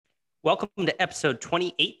Welcome to episode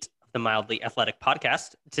 28 of the Mildly Athletic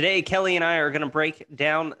Podcast. Today, Kelly and I are going to break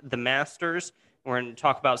down the Masters. We're going to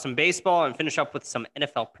talk about some baseball and finish up with some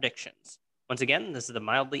NFL predictions. Once again, this is the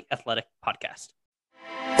Mildly Athletic Podcast.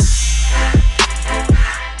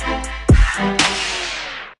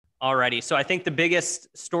 Alrighty, so I think the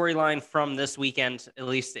biggest storyline from this weekend, at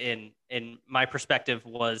least in my perspective,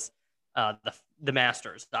 was the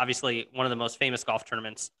Masters. Obviously, one of the most famous golf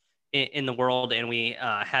tournaments in the world, and we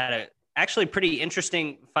had a actually pretty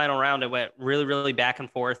interesting final round. It went really, really back and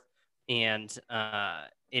forth, and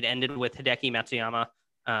it ended with Hideki Matsuyama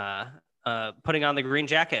putting on the green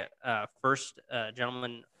jacket, first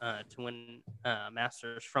gentleman to win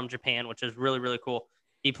Masters from Japan, which is really, really cool.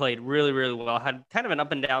 He played really, really well. Had kind of an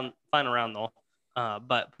up and down final round though,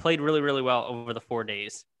 but played really, really well over the 4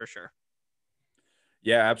 days for sure.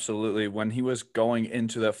 Yeah, absolutely. When he was going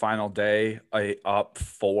into the final day, up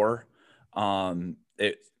four,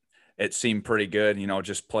 it seemed pretty good.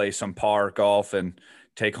 Just play some par golf and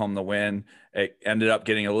take home the win. It ended up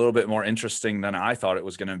getting a little bit more interesting than I thought it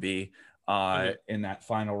was going to be in that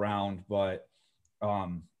final round. But I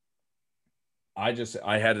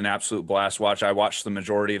had an absolute blast watch. I watched the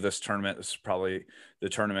majority of this tournament. This is probably the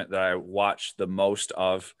tournament that I watched the most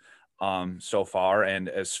of so far. And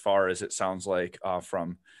as far as it sounds like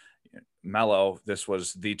from Mello, this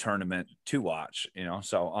was the tournament to watch,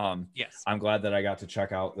 So yes, I'm glad that I got to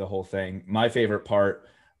check out the whole thing. My favorite part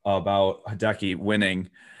about Hideki winning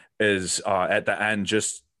is at the end,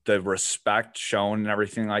 just the respect shown and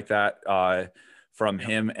everything like that from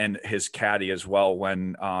him and his caddy as well.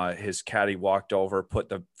 When his caddy walked over, put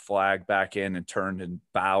the flag back in and turned and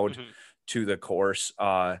bowed to the course.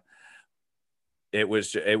 It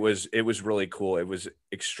was really cool. It was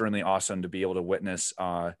extremely awesome to be able to witness,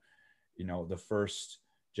 the first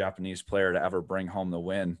Japanese player to ever bring home the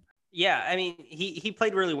win. Yeah, I mean, he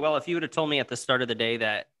played really well. If you would have told me at the start of the day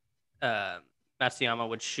that Matsuyama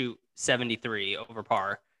would shoot 73 over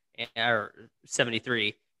par or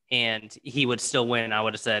 73 and he would still win, I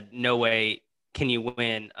would have said, no way can you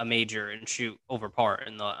win a major and shoot over par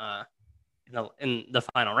in the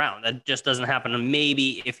final round. That just doesn't happen.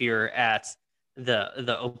 Maybe if you're at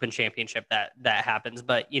the Open Championship that happens,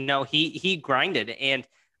 but he grinded, and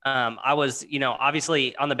I was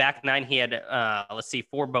obviously on the back nine he had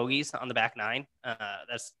 4 bogeys on the back nine.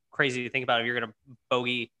 That's crazy to think about. If you're gonna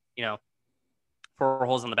bogey 4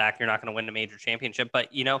 holes on the back, you're not going to win a major championship. But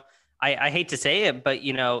I hate to say it, but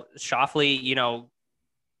Schauffele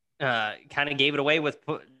kind of gave it away with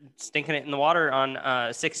stinking it in the water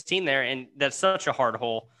on 16 there, and that's such a hard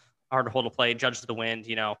hole to play. Judge the wind,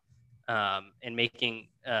 and making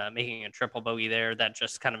a triple bogey there that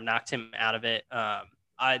just kind of knocked him out of it.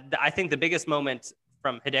 I think the biggest moment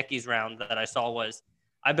from Hideki's round that I saw was,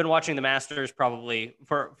 I've been watching the Masters probably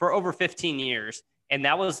for over 15 years, and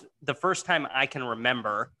that was the first time I can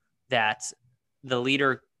remember that the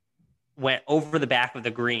leader went over the back of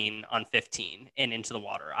the green on 15 and into the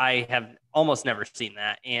water. I have almost never seen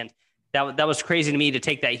that, and that was crazy to me to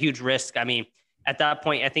take that huge risk. I mean, at that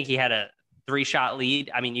point, I think he had a 3-shot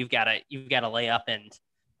lead. I mean, you've got to lay up and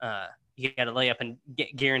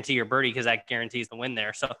guarantee your birdie, because that guarantees the win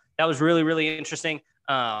there. So that was really, really interesting.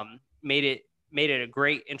 Made it a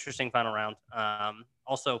great, interesting final round.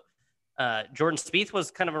 Also, Jordan Spieth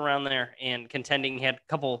was kind of around there and contending. He had a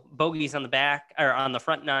couple bogeys on the back or on the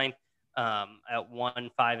front nine at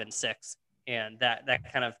 1, 5, and 6, and that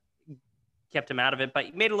kind of kept him out of it. But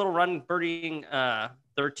he made a little run, birdieing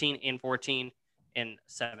 13 and 14 and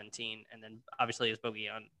 17, and then obviously his bogey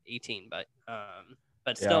on 18.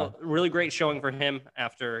 But still, really great showing for him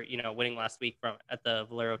after winning last week at the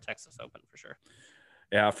Valero Texas Open for sure.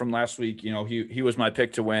 Yeah, from last week, he was my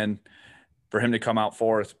pick to win. For him to come out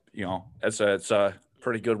fourth, it's a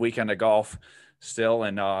pretty good weekend of golf still.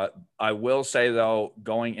 And I will say, though,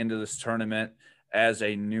 going into this tournament as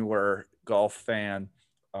a newer golf fan,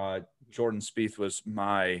 Jordan Spieth was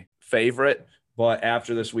my favorite. But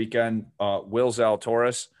after this weekend, Will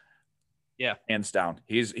Zalatoris, yeah, hands down,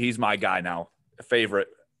 he's my guy now. Favorite,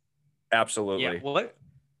 absolutely. Yeah,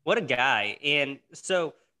 what a guy. And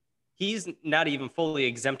so he's not even fully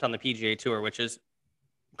exempt on the PGA Tour, which is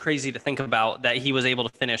crazy to think about, that he was able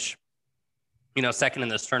to finish second in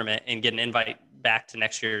this tournament and get an invite back to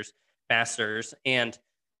next year's Masters. And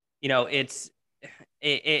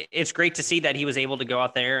it's great to see that he was able to go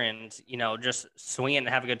out there and just swing it and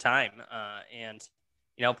have a good time, and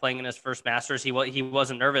playing in his first Masters. He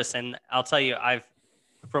wasn't nervous, and I'll tell you,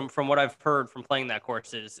 from what I've heard from playing that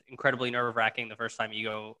course, is incredibly nerve-wracking the first time you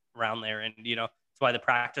go around there. And that's why the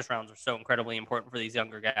practice rounds are so incredibly important for these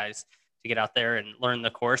younger guys, to get out there and learn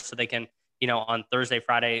the course so they can on Thursday,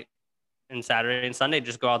 Friday, and Saturday and Sunday,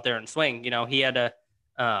 just go out there and swing. He had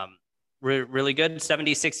a really good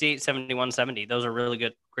 70, 68, 71, 70. Those are really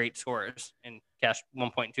good, great scores, and cashed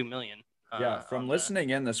 1.2 million. From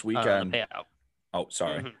listening in this the weekend. payout. Oh,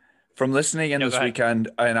 sorry. Mhm. From listening in No, this go ahead. weekend,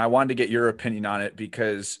 and I wanted to get your opinion on it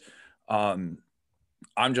because I'm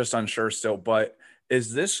just unsure still, but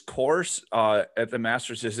is this course at the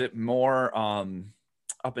Masters, is it more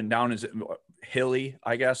up and down? Is it more hilly,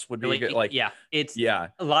 I guess, would be Really, good? Like, yeah, it's yeah,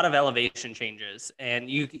 a lot of elevation changes, and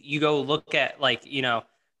you go look at, like,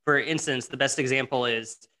 for instance, the best example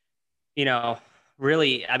is,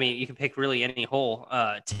 really, I mean, you can pick really any hole.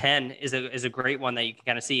 10 is a great one that you can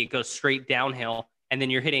kind of see. It goes straight downhill, and then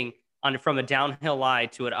you're hitting on from a downhill lie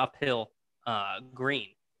to an uphill green.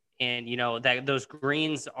 And that those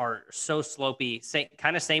greens are so slopey,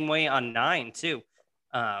 same way on 9 too.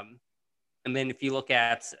 And then if you look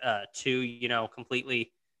at 2,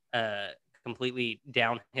 uh, completely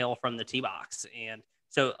downhill from the tee box, and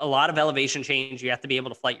so a lot of elevation change. You have to be able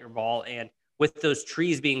to flight your ball, and with those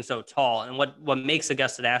trees being so tall, and what makes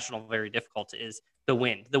Augusta National very difficult is the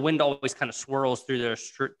wind. The wind always kind of swirls through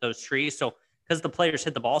those trees. So because the players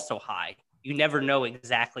hit the ball so high, you never know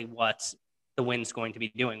exactly what the wind's going to be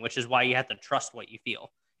doing, which is why you have to trust what you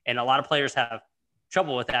feel. And a lot of players have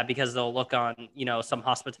trouble with that because they'll look on, some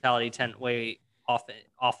hospitality tent way off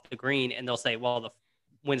the green, and they'll say, well, the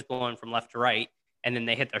wind's blowing from left to right, and then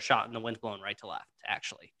they hit their shot and the wind's blowing right to left,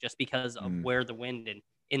 actually, just because of where the wind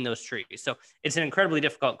in those trees. So it's an incredibly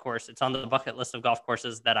difficult course. It's on the bucket list of golf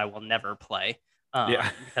courses that I will never play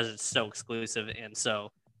because it's so exclusive and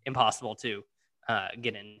so impossible to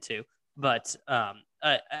get into. But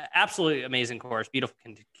absolutely amazing course, beautiful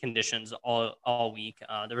conditions all week.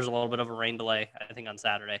 There was a little bit of a rain delay, I think, on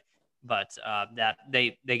Saturday, but that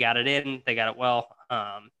they got it in, they got it well.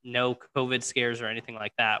 No COVID scares or anything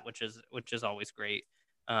like that, which is always great.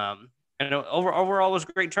 And overall was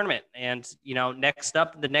a great tournament. And next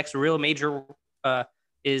up, the next real major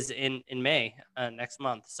is in May next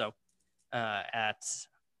month. So at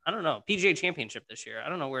I don't know, PGA Championship this year. I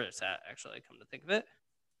don't know where it's at, actually, come to think of it.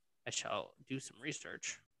 I shall do some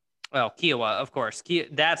research. Well, Kiowa, of course.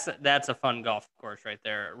 That's a fun golf course right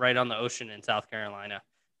there, right on the ocean in South Carolina.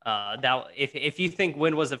 That if you think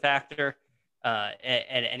wind was a factor at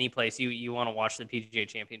any place, you want to watch the PGA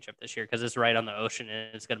Championship this year because it's right on the ocean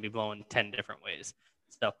and it's going to be blowing 10 different ways.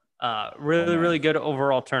 So really good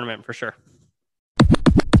overall tournament for sure.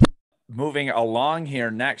 Moving along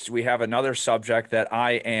here, next we have another subject that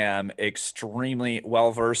I am extremely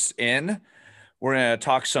well versed in. We're going to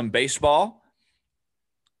talk some baseball.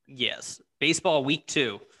 Yes, baseball week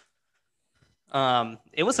 2.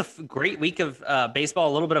 It was a great week of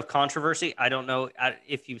baseball. A little bit of controversy. I don't know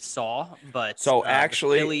if you saw, but so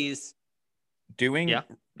actually, the Phillies doing. Yeah,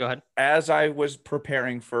 go ahead. As I was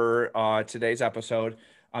preparing for today's episode,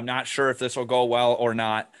 I'm not sure if this will go well or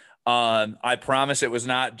not. I promise it was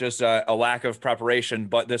not just a lack of preparation,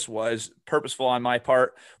 but this was purposeful on my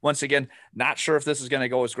part. Once again, not sure if this is going to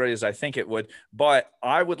go as great as I think it would, but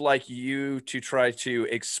I would like you to try to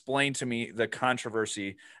explain to me the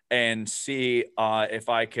controversy and see if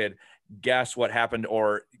I could guess what happened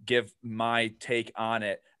or give my take on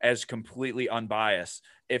it as completely unbiased,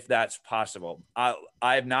 if that's possible. I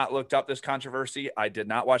have not looked up this controversy. I did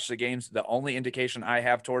not watch the games. The only indication I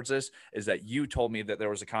have towards this is that you told me that there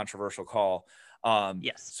was a controversial call.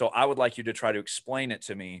 Yes. So I would like you to try to explain it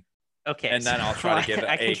to me. Okay. And then I'll try to give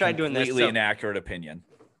a completely inaccurate opinion.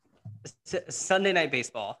 Sunday Night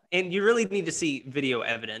Baseball. And you really need to see video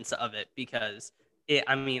evidence of it because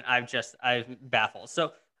I'm baffled.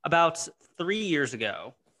 So about 3 years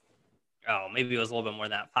ago, maybe it was a little bit more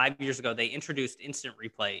than that, 5 years ago, they introduced instant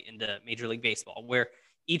replay into Major League Baseball, where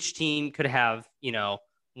each team could have,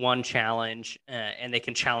 one challenge and they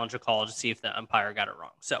can challenge a call to see if the umpire got it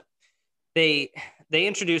wrong. So they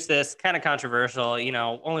introduced this, kind of controversial,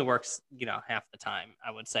 only works, half the time,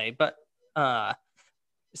 I would say. But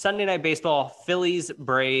Sunday Night Baseball, Phillies,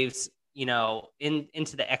 Braves,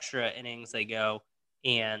 into the extra innings they go,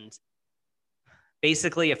 and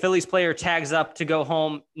basically a Phillies player tags up to go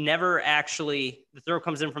home, the throw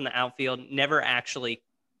comes in from the outfield, never actually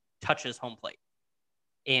touches home plate.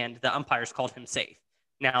 And the umpires called him safe.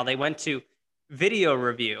 Now they went to video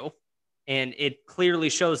review and it clearly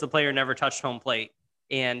shows the player never touched home plate.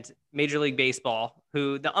 And Major League Baseball,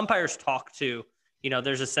 who the umpires talk to,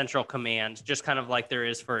 there's a central command, just kind of like there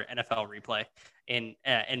is for NFL replay and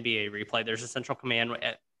NBA replay. There's a central command,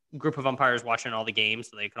 a group of umpires watching all the games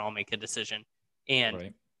so they can all make a decision.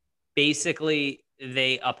 And basically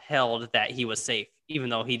they upheld that he was safe, even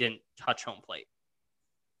though he didn't touch home plate.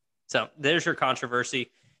 So there's your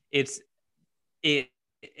controversy.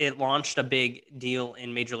 it launched a big deal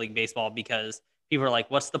in Major League Baseball because people are like,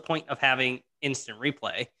 what's the point of having instant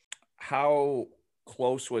replay? How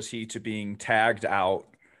close was he to being tagged out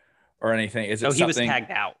or anything? Is it So he was something?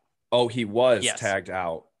 tagged out. Oh, he was Yes. tagged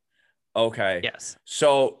out. Okay. Yes.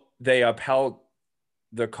 So they upheld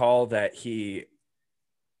the call that he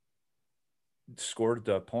scored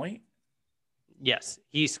the point? Yes.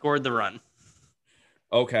 He scored the run.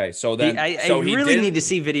 Okay. So then I really need to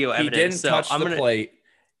see video he evidence. didn't touch the plate.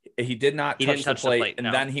 He did not He touch didn't the touch the plate, plate, and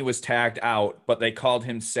no. then he was tagged out, but they called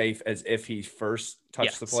him safe as if he first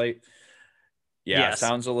touched the Yes. plate. Yeah, Yes.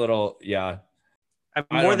 sounds a little, yeah. I'm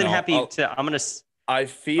I more don't than know. happy to. I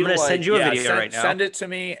feel gonna like send you a video right now. Send it to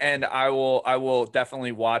me, and I will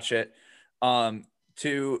definitely watch it.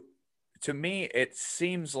 To me, it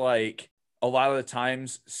seems like a lot of the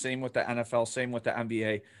times, same with the NFL, same with the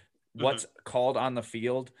NBA, what's called on the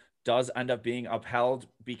field does end up being upheld,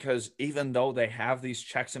 because even though they have these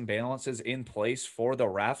checks and balances in place for the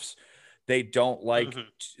refs, they don't like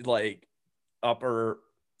upper,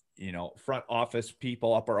 front office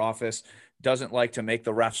people, upper office doesn't like to make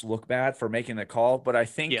the refs look bad for making the call. But I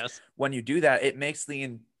think when you do that, it makes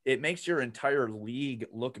your entire league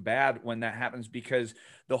look bad when that happens, because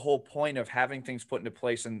the whole point of having things put into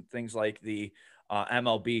place and things like the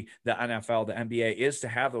MLB, the NFL, the NBA is to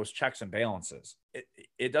have those checks and balances.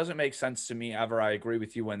 It doesn't make sense to me ever. I agree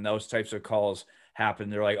with you when those types of calls happen.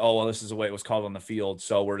 They're like, oh, well, this is the way it was called on the field,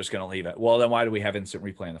 so we're just going to leave it. Well, then why do we have instant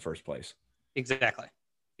replay in the first place? Exactly.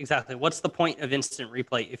 What's the point of instant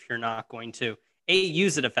replay if you're not going to A,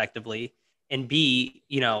 use it effectively, and B,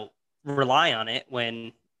 rely on it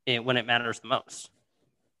when it matters the most?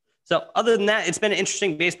 So other than that, it's been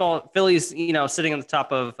interesting baseball. Phillies, sitting on the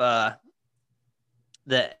top of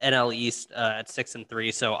the NL East at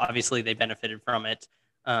 6-3. So obviously they benefited from it.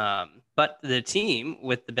 But the team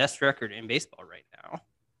with the best record in baseball right now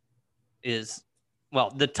is, well,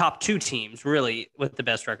 the top two teams really with the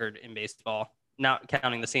best record in baseball, not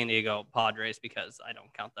counting the San Diego Padres because I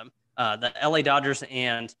don't count them. The LA Dodgers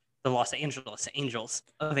and the Los Angeles Angels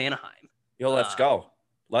of Anaheim. Yo, let's go.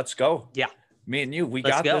 Let's go. Yeah. Me and you, we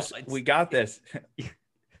got this. We got this.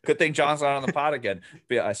 Good thing John's not on the pod again.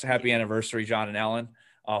 Happy anniversary, John and Ellen.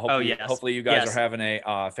 Hopefully you guys are having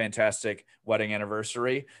a fantastic wedding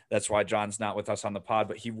anniversary. That's why John's not with us on the pod,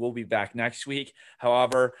 but he will be back next week.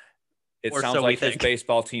 However, it sounds like his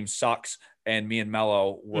baseball team sucks, and me and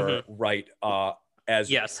Mello were right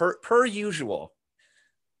per usual.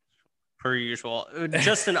 Per usual.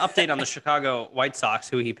 Just an update on the Chicago White Sox,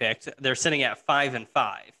 who he picked. They're sitting at 5-5,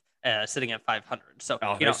 sitting at 500. So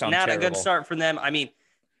not terrible. A good start for them. I mean,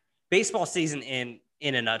 baseball season in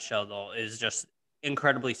a nutshell, though, is just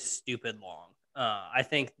incredibly stupid long. I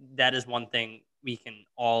think that is one thing we can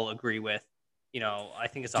all agree with. I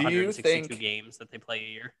think it's 162 games that they play a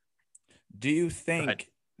year. Do you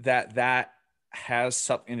think that has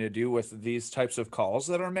something to do with these types of calls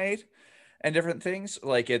that are made and different things?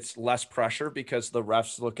 Like, it's less pressure because the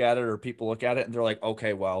refs look at it or people look at it and they're like,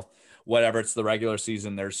 okay, well, whatever, it's the regular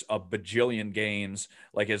season. There's a bajillion games.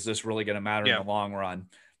 Like, is this really going to matter in the long run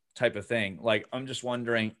type of thing? Like, I'm just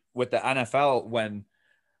wondering with the NFL, when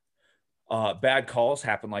bad calls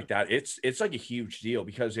happen like that, it's like a huge deal,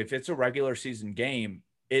 because if it's a regular season game,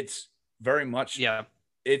 it's very much,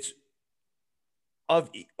 it's of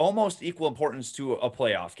almost equal importance to a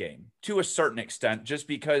playoff game to a certain extent, just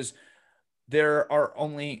because there are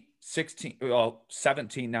only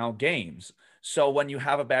 17 now games. So when you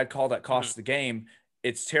have a bad call that costs the game,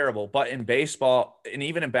 it's terrible. But in baseball, and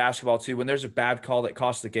even in basketball too, when there's a bad call that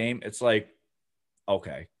costs the game, it's like,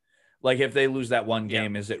 okay, like if they lose that one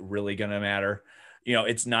game, is it really going to matter?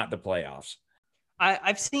 It's not the playoffs.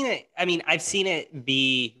 I've seen it. I mean, I've seen it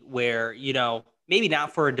be where, maybe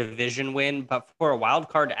not for a division win, but for a wild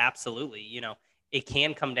card, absolutely. It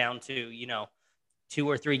can come down to, 2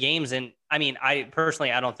 or 3 games. And I mean, I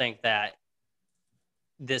don't think that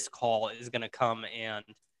this call is going to come and,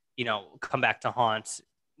 come back to haunt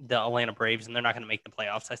the Atlanta Braves, and they're not going to make the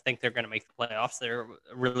playoffs. I think they're going to make the playoffs. They're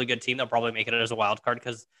a really good team. They'll probably make it as a wild card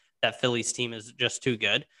because that Phillies team is just too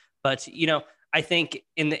good. But, I think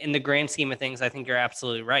in the grand scheme of things, I think you're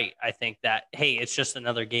absolutely right. I think that, hey, it's just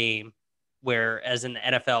another game, whereas in the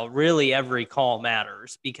NFL, really every call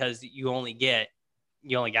matters because you only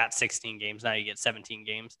got 16 games. Now you get 17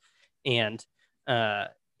 games. And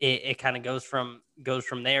it kind of goes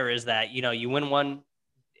from there, is that, you win one,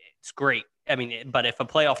 it's great. I mean, but if a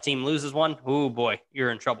playoff team loses one, oh boy,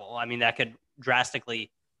 you're in trouble. I mean, that could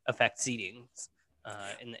drastically affect seedings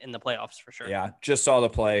in the playoffs for sure. Yeah, just saw the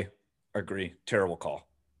play. Agree. Terrible call.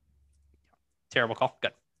 Terrible call.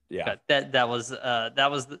 Good. Yeah. Good. That was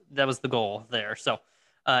the goal there. So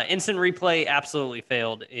Instant replay absolutely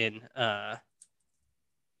failed in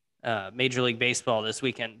Major League Baseball this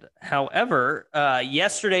weekend. However,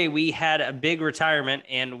 yesterday we had a big retirement,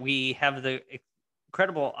 and we have the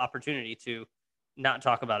incredible opportunity to not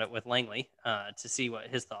talk about it with Langley to see what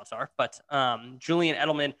his thoughts are. But Julian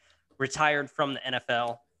Edelman retired from the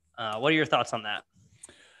NFL. What are your thoughts on that?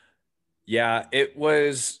 Yeah, it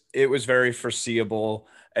was very foreseeable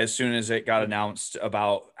as soon as it got announced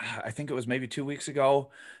about, I think it was maybe 2 weeks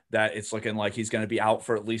ago, that it's looking like he's going to be out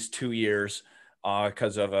for at least 2 years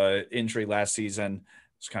because of a injury last season.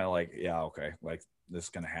 It's kind of like, yeah, okay, like this is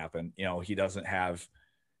going to happen. He doesn't have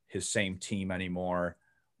his same team anymore.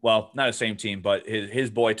 Well, not the same team, but his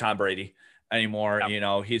boy Tom Brady anymore.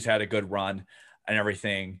 Yep. He's had a good run and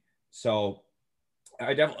everything. So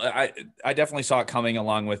I definitely saw it coming,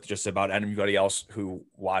 along with just about anybody else who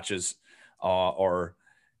watches or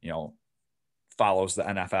follows the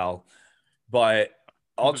NFL. But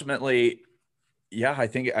ultimately, yeah, I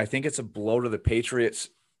think it's a blow to the Patriots.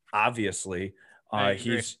 Obviously,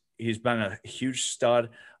 he's been a huge stud.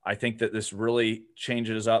 I think that this really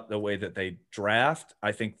changes up the way that they draft.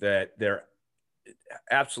 I think that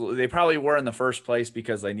they probably were in the first place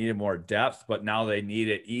because they needed more depth, but now they need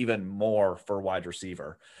it even more for wide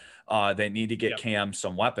receiver. They need to get Cam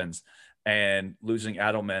some weapons, and losing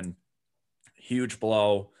Edelman, huge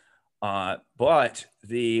blow. But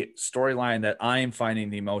the storyline that I'm finding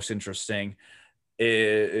the most interesting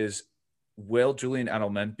is will Julian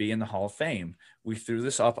Edelman be in the Hall of Fame? We threw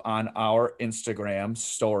this up on our Instagram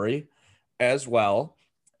story as well.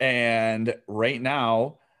 And right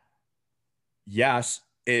now, yes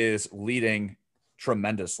is leading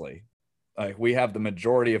tremendously. Like, we have the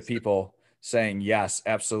majority of people saying yes,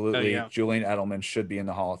 absolutely. Oh, yeah. Julian Edelman should be in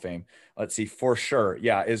the Hall of Fame. Let's see, for sure.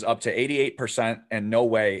 Yeah, is up to 88%, and no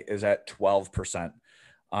way is at 12%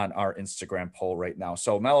 on our Instagram poll right now.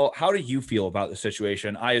 So, Mel, how do you feel about the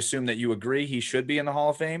situation? I assume that you agree he should be in the Hall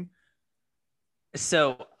of Fame.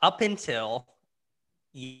 So up until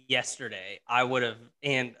yesterday, I would have,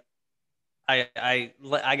 and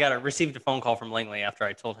received a phone call from Langley after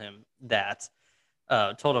I told him that,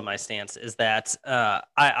 told him my stance is that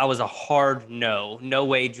I was a hard no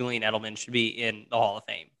way Julian Edelman should be in the Hall of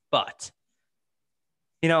Fame. But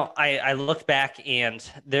I looked back, and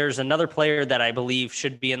there's another player that I believe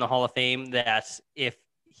should be in the Hall of Fame, that if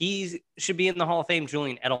he should be in the Hall of Fame,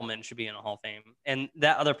 Julian Edelman should be in the Hall of Fame. And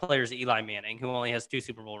that other player is Eli Manning, who only has 2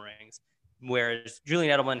 Super Bowl rings, whereas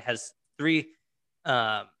Julian Edelman has 3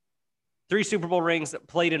 Super Bowl rings,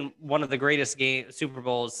 played in one of the greatest Super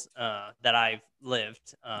Bowls that I've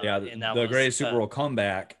lived. And that the greatest Super Bowl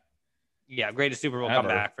comeback. Yeah, greatest Super Bowl ever,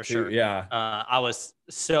 comeback for sure. Yeah. I was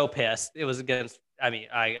so pissed. It was against,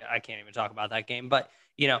 I can't even talk about that game, but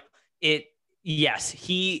yes,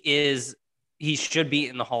 he should be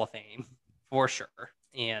in the Hall of Fame for sure.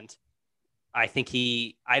 And I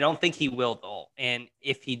don't think he will though. And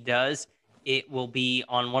if he does, it will be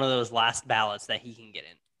on one of those last ballots that he can get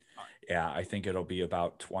in. Yeah, I think it'll be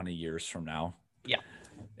about 20 years from now. Yeah.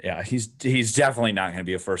 Yeah, he's definitely not going to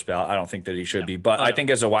be a first ballot. I don't think that he should be, but I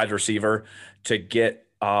think as a wide receiver to get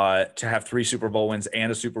to have 3 Super Bowl wins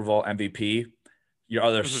and a Super Bowl MVP, your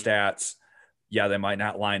other stats, yeah, they might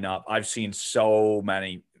not line up. I've seen so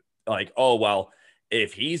many like, oh, well,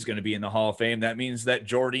 if he's going to be in the Hall of Fame, that means that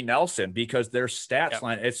Jordy Nelson, because their stats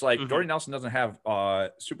line, it's like Jordy Nelson doesn't have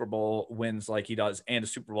Super Bowl wins like he does and a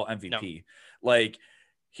Super Bowl MVP. No. Like,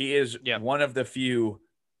 he is one of the few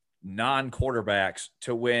non-quarterbacks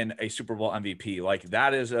to win a Super Bowl MVP. Like,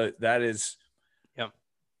 that is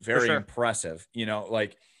very impressive,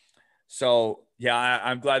 so yeah,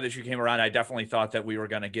 I'm glad that you came around. I definitely thought that we were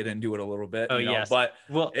going to get into it a little bit, but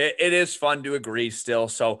it is fun to agree still.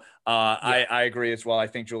 So I agree as well. I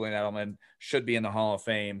think Julian Edelman should be in the Hall of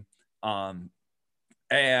Fame. I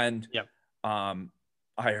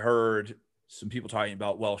heard some people talking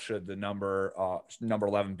about, well, should the number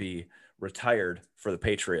 11 be retired for the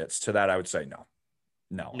Patriots? To that, I would say no.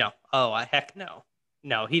 Oh, heck no.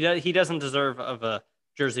 He doesn't deserve of a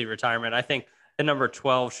jersey retirement. I think the number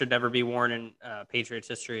 12 should never be worn in Patriots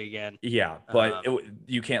history again. Yeah, but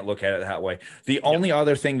you can't look at it that way. The only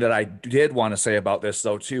other thing that I did want to say about this,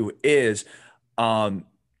 though, too, is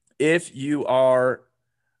if you are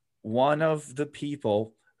one of the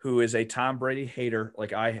people who is a Tom Brady hater,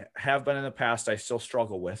 like I have been in the past, I still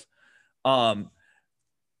struggle with, and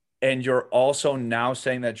you're also now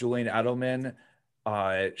saying that Julian Edelman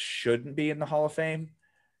shouldn't be in the Hall of Fame,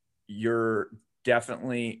 you're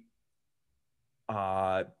definitely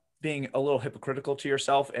being a little hypocritical to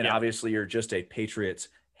yourself. And obviously you're just a Patriots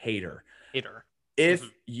hater.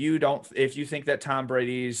 If you think that Tom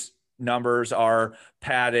Brady's numbers are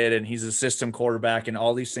padded and he's a system quarterback and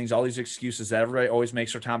all these things, all these excuses that everybody always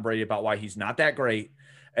makes for Tom Brady about why he's not that great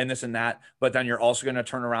and this and that. But then you're also going to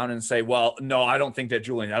turn around and say, well, no, I don't think that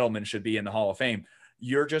Julian Edelman should be in the Hall of Fame.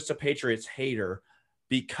 You're just a Patriots hater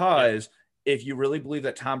because if you really believe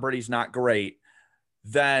that Tom Brady's not great,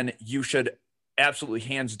 then you should absolutely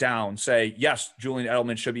hands down say, yes, Julian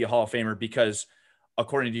Edelman should be a Hall of Famer because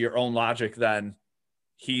according to your own logic, then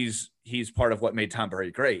he's part of what made Tom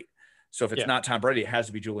Brady great. So if it's not Tom Brady, it has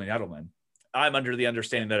to be Julian Edelman. I'm under the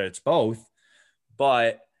understanding that it's both,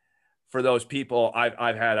 but for those people,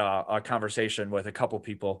 I've had a conversation with a couple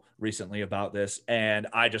people recently about this, and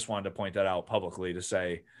I just wanted to point that out publicly to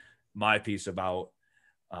say my piece about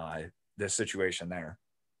this situation there.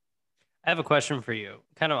 I have a question for you,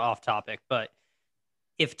 kind of off topic, but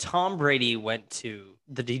if Tom Brady went to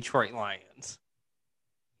the Detroit Lions,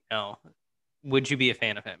 would you be a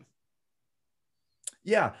fan of him?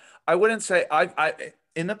 Yeah, I wouldn't say I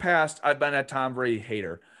in the past, I've been a Tom Brady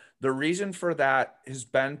hater. The reason for that has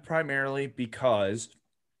been primarily because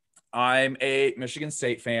I'm a Michigan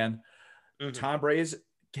State fan. Mm-hmm. Tom Brady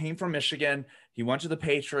came from Michigan. He went to the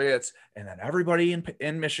Patriots, and then everybody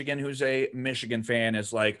in Michigan who's a Michigan fan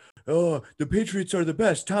is like, oh, the Patriots are the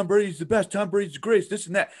best. Tom Brady's the best. Tom Brady's great, this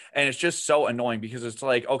and that. And it's just so annoying because it's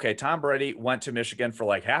like, okay, Tom Brady went to Michigan for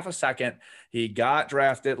like half a second. He got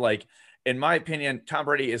drafted. Like, in my opinion, Tom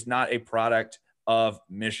Brady is not a product of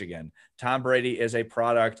Michigan. Tom Brady is a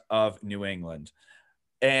product of New England.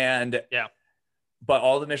 And but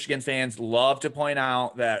all the Michigan fans love to point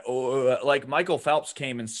out that, like Michael Phelps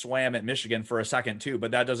came and swam at Michigan for a second too,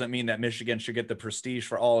 but that doesn't mean that Michigan should get the prestige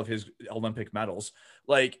for all of his Olympic medals.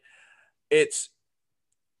 Like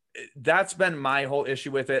that's been my whole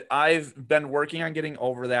issue with it. I've been working on getting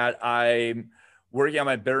over that. I'm working on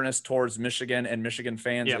my bitterness towards Michigan and Michigan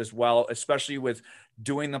fans as well, especially with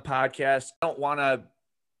doing the podcast. I don't want to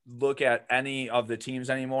look at any of the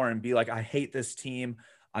teams anymore and be like, I hate this team.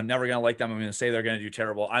 I'm never going to like them. I'm going to say they're going to do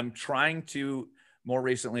terrible. I'm trying to more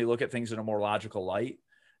recently look at things in a more logical light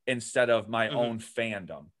instead of my own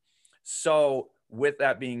fandom. So with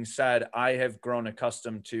that being said, I have grown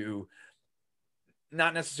accustomed to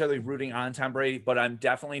not necessarily rooting on Tom Brady, but I'm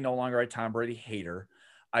definitely no longer a Tom Brady hater.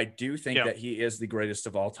 I do think that he is the greatest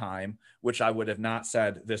of all time, which I would have not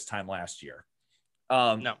said this time last year.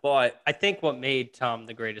 No, but I think what made Tom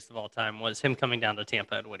the greatest of all time was him coming down to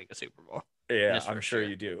Tampa and winning a Super Bowl. Yeah, I'm sure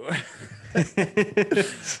you do.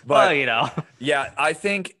 But well, yeah, I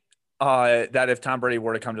think that if Tom Brady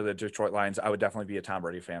were to come to the Detroit Lions, I would definitely be a Tom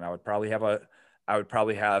Brady fan. I would probably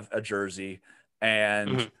have a jersey,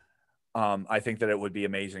 and I think that it would be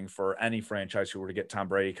amazing for any franchise who were to get Tom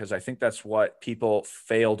Brady, because I think that's what people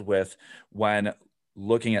failed with when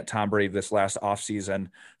looking at Tom Brady this last offseason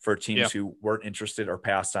for teams who weren't interested or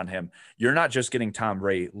passed on him. You're not just getting Tom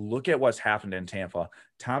Brady. Look at what's happened in Tampa.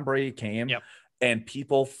 Tom Brady came and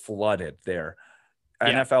people flooded there.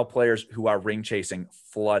 NFL players who are ring chasing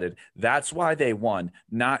flooded. That's why they won.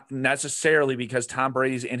 Not necessarily because Tom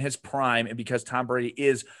Brady's in his prime and because Tom Brady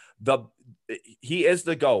is the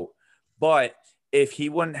GOAT. But if he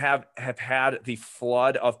wouldn't have had the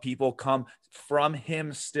flood of people come from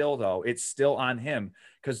him still, though, it's still on him,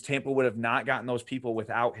 because Tampa would have not gotten those people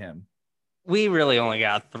without him. We really only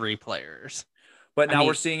got 3 players. But now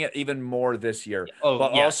we're seeing it even more this year.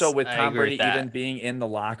 Also with Tom Brady even being in the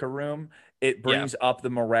locker room, it brings up the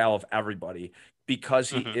morale of everybody, because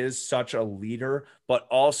he is such a leader, but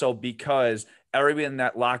also because everybody in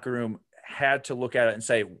that locker room had to look at it and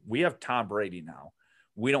say, we have Tom Brady now.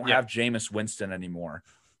 We don't have Jameis Winston anymore.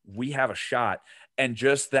 We have a shot. And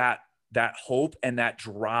just that hope and that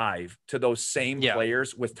drive to those same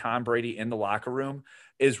players with Tom Brady in the locker room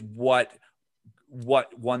is what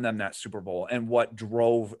won them that Super Bowl, and what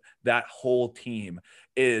drove that whole team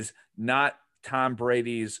is not Tom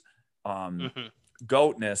Brady's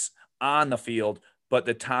goatness on the field, but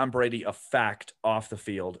the Tom Brady effect off the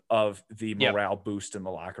field of the morale boost in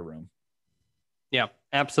the locker room. Yeah,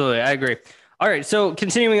 absolutely. I agree. All right, so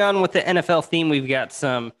continuing on with the NFL theme, we've got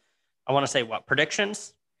some, I want to say,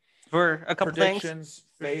 predictions for a couple things?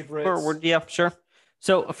 Favorites. Yeah, sure.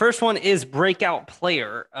 So first one is breakout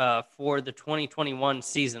player for the 2021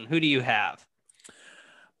 season. Who do you have?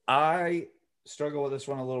 I struggle with this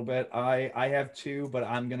one a little bit. I have 2, but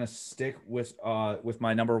I'm going to stick with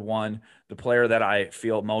my number 1. The player that I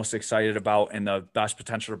feel most excited about and the best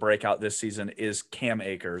potential to break out this season is Cam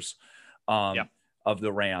Akers of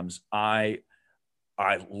the Rams. I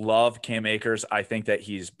love Cam Akers. I think that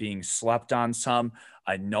he's being slept on some.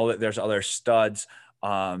 I know that there's other studs,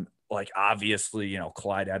 like obviously,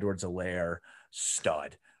 Clyde Edwards-Helaire,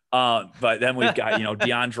 stud. But then we've got,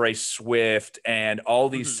 DeAndre Swift and all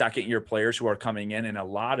these Mhm. second-year players who are coming in, and a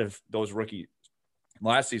lot of those rookie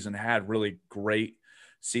last season had really great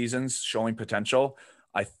seasons showing potential.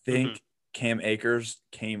 I Mhm. think Cam Akers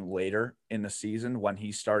came later in the season when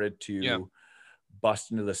he started Yeah. to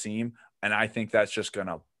bust into the seam, and I think that's just going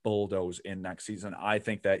to bulldoze in next season. I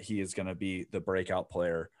think that he is going to be the breakout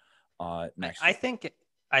player next I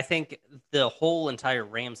year. think the whole entire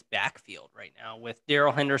Rams backfield right now with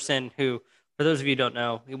Daryl Henderson, who, for those of you who don't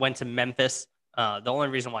know, he went to Memphis. The only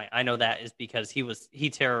reason why I know that is because he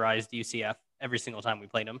terrorized UCF every single time we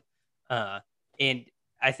played him. And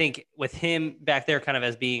I think with him back there kind of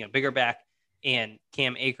as being a bigger back and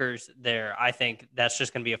Cam Akers there, I think that's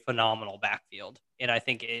just going to be a phenomenal backfield. And I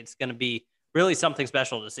think it's going to be really something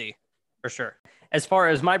special to see for sure. As far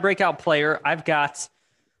as my breakout player, I've got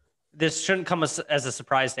this shouldn't come as a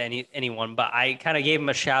surprise to anyone, but I kind of gave him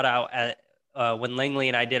a shout out at when Langley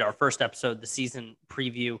and I did our first episode, the season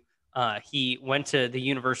preview. He went to the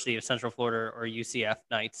University of Central Florida, or UCF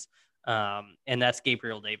Knights, and that's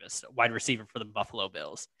Gabriel Davis, wide receiver for the Buffalo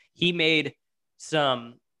Bills. He made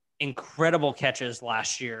some incredible catches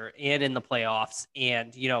last year and in the playoffs,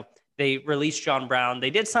 and they released John Brown. They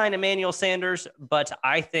did sign Emmanuel Sanders, but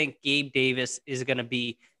I think Gabe Davis is going to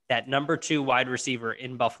be that number 2 wide receiver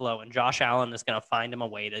in Buffalo, and Josh Allen is going to find him a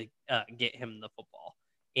way to get him the football.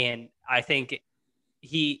 And I think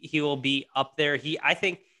he will be up there. I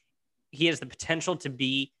think he has the potential to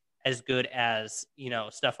be as good as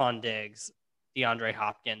Stephon Diggs, DeAndre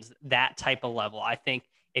Hopkins, that type of level. I think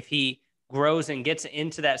if he grows and gets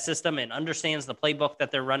into that system and understands the playbook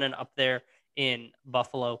that they're running up there in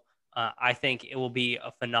Buffalo, I think it will be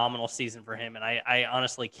a phenomenal season for him. And I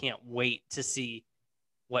honestly can't wait to see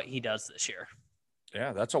what he does this year.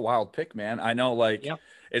 Yeah, that's a wild pick, man. I know,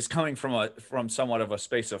 it's coming from somewhat of a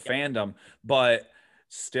space of fandom, but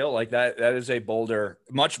still, like that is a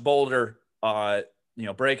much bolder,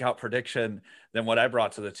 breakout prediction than what I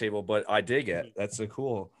brought to the table. But I dig it. That's a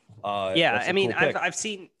cool. Yeah, I mean, cool I've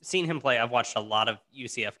seen him play. I've watched a lot of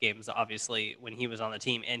UCF games, obviously, when he was on the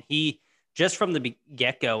team, and he just from the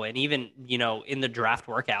get go, and even in the draft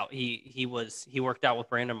workout, he worked out with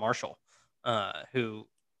Brandon Marshall, who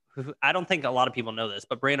I don't think a lot of people know this,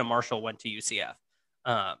 but Brandon Marshall went to UCF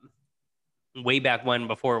way back when,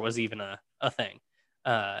 before it was even a thing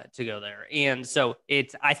to go there. And so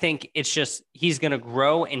I think it's just he's going to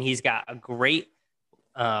grow, and he's got a great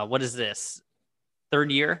what is this,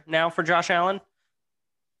 3rd year now for Josh Allen?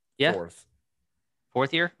 Yeah,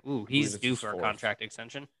 4th year. Ooh, he's due for a contract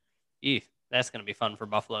extension. Eef, that's going to be fun for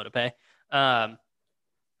Buffalo to pay.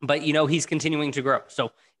 But he's continuing to grow,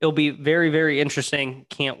 so it'll be very, very interesting.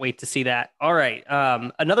 Can't wait to see that. All right,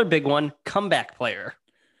 another big one, comeback player.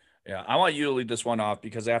 Yeah, I want you to lead this one off,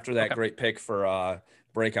 because after that great pick for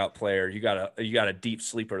breakout player, you got a deep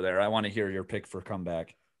sleeper there. I want to hear your pick for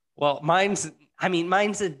comeback. Well, mine's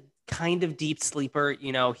a kind of deep sleeper.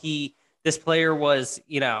 This player was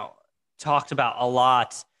talked about a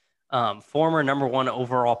lot. Former number 1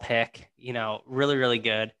 overall pick. Really, really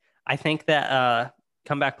good. I think that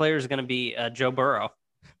comeback player is going to be Joe Burrow.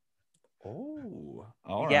 Oh,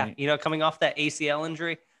 all right. Yeah, coming off that ACL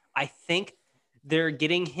injury, I think they're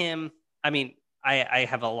getting him. I mean, I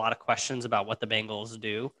have a lot of questions about what the Bengals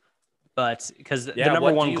do, but because the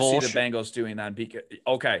number 1 goal. See the Bengals doing on BK?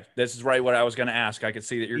 Okay, this is right what I was going to ask. I could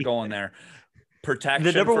see that you're going there.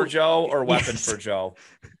 Protection for Joe or weapon for Joe?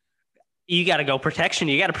 You got to go protection.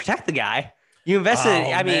 You got to protect the guy. You invested.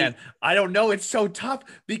 I mean, I don't know. It's so tough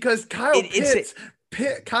because Kyle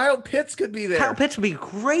Pitts could be there. Kyle Pitts would be a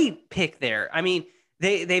great pick there. I mean,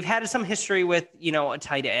 they've had some history with a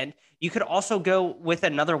tight end. You could also go with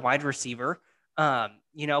another wide receiver.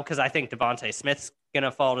 Because I think Devontae Smith's going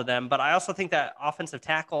to fall to them, but I also think that offensive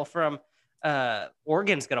tackle from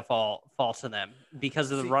Oregon's going to fall to them because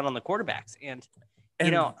of the run on the quarterbacks. And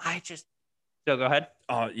so go ahead.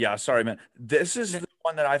 Yeah, sorry, man. This is the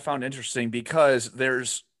one that I found interesting, because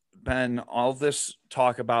there's been all this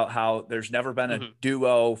talk about how there's never been a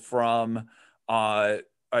duo from a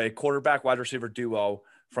quarterback wide receiver duo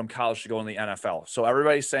from college to go in the NFL. So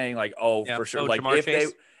everybody's saying for sure.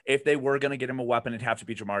 If they were going to get him a weapon, it'd have to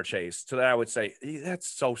be Ja'Marr Chase. So that I would say that's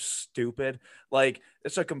so stupid.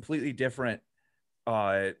 It's a completely different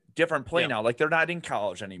play now. They're not in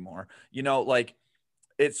college anymore.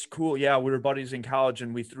 It's cool. Yeah, we were buddies in college,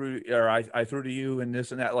 and I threw to you and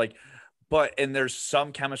this and that. And there's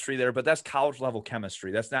some chemistry there, but that's college level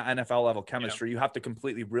chemistry. That's not NFL level chemistry. You have to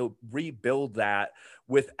completely rebuild that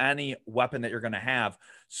with any weapon that you're going to have.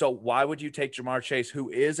 So why would you take Ja'Marr Chase, who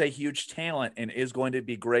is a huge talent and is going to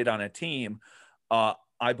be great on a team,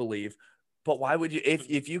 I believe, But why would you,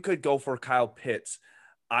 if you could go for Kyle Pitts,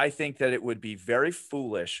 I think that it would be very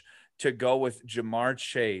foolish to go with Jamar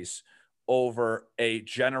Chase over a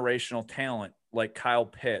generational talent like Kyle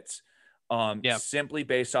Pitts, Yeah. simply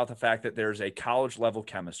based off the fact that there's a college level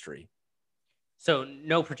chemistry. So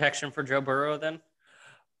no protection for Joe Burrow then?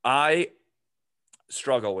 I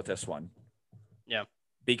struggle with this one. Yeah.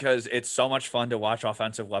 Because it's so much fun to watch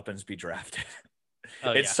offensive weapons be drafted.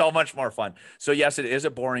 Oh, It's so much more fun. So yes, it is a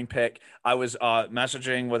boring pick. I was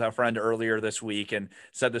messaging with a friend earlier this week and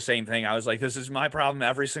said the same thing. I was like, this is my problem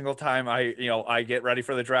every single time I get ready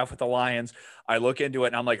for the draft with the Lions. I look into it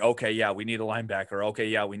and I'm like, okay, yeah, we need a linebacker. Okay,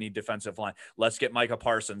 yeah, we need defensive line. Let's get Micah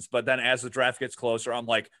Parsons. But then as the draft gets closer, I'm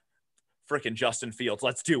like, freaking Justin Fields,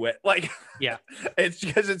 let's do it. Like, yeah, it's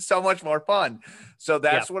because it's so much more fun. So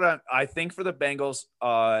that's what I think for the Bengals.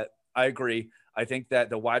 I agree. I think that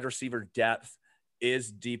the wide receiver depth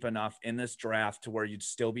is deep enough in this draft to where you'd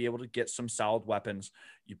still be able to get some solid weapons.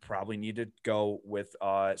 You probably need to go with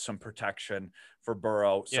some protection for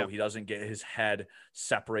Burrow so he doesn't get his head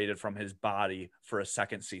separated from his body for a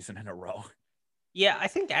second season in a row. Yeah, I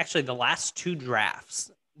think actually the last two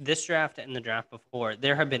drafts, this draft and the draft before,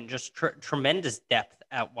 there have been just tremendous depth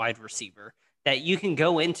at wide receiver that you can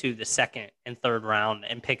go into the second and third round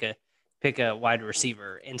and pick a wide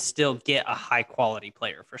receiver and still get a high quality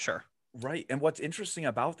player for sure. Right. And what's interesting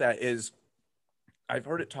about that is I've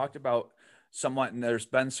heard it talked about somewhat, and there's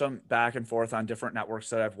been some back and forth on different networks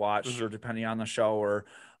that I've watched, or depending on the show or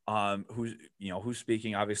who's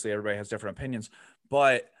speaking. Obviously, everybody has different opinions,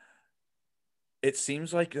 but it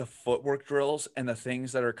seems like the footwork drills and the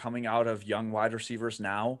things that are coming out of young wide receivers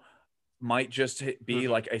now might just be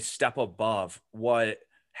like a step above what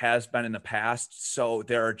has been in the past. So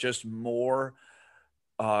there are just more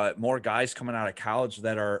guys coming out of college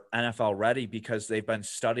that are NFL ready because they've been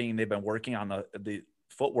studying, they've been working on the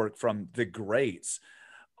footwork from the greats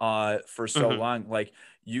for so long. Like,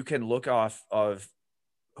 you can look off of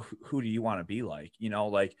who do you want to be like,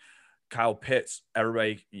 like Kyle Pitts,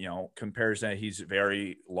 everybody, compares that he's a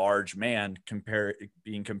very large man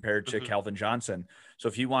being compared to Calvin Johnson. So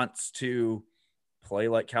if he wants to play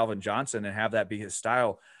like Calvin Johnson and have that be his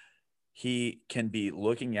style, he can be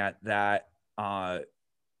looking at that,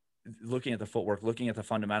 looking at the footwork, looking at the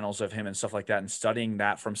fundamentals of him and stuff like that, and studying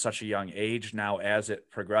that from such a young age now as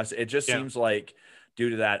it progresses. It just seems like, due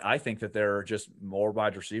to that, I think that there are just more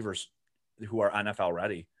wide receivers who are NFL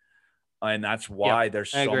ready. And that's why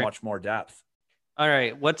there's so much more depth. All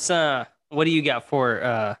right. What do you got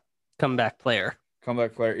for comeback player?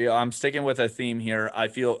 Comeback player. Yeah, I'm sticking with a theme here. I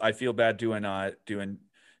feel bad doing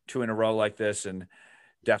two in a row like this, and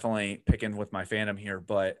definitely picking with my fandom here,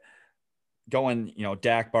 but going,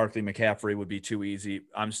 Dak, Barkley, McCaffrey would be too easy.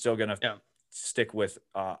 I'm still going to stick with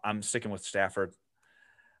I'm sticking with Stafford.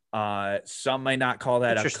 Some may not call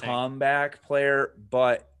that a comeback player,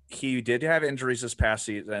 but he did have injuries this past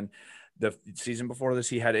season. The season before this,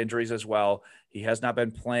 he had injuries as well. He has not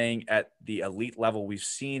been playing at the elite level we've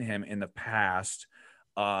seen him in the past.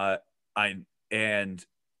 And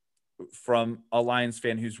from a Lions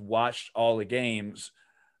fan who's watched all the games,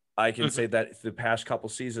 I can say that the past couple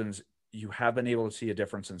seasons, you have been able to see a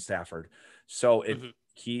difference in Stafford. So if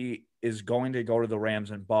he is going to go to the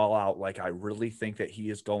Rams and ball out, like I really think that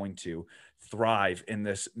he is going to thrive in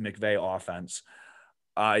this McVay offense,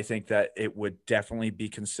 I think that it would definitely be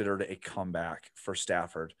considered a comeback for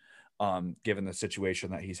Stafford, given the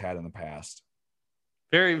situation that he's had in the past.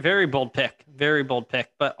 Very, very bold pick. Very bold pick,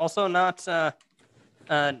 but also not a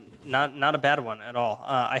bad one at all.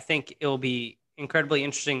 I think it will be incredibly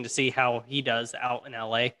interesting to see how he does out in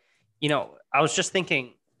LA. I was just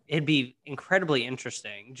thinking it'd be incredibly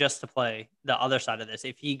interesting just to play the other side of this.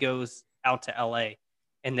 If he goes out to LA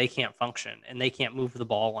and they can't function and they can't move the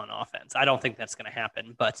ball on offense, I don't think that's going to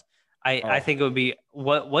happen. But I think it would be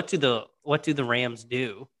what do the Rams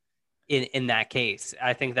do in that case?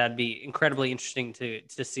 I think that'd be incredibly interesting to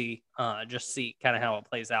see, just see kind of how it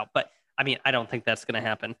plays out. But I mean, I don't think that's going to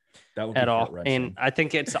happen at all. And I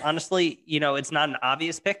think it's honestly, it's not an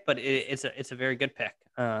obvious pick, but it's a very good pick.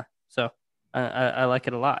 So I like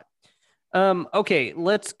it a lot. Okay,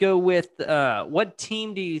 let's go with what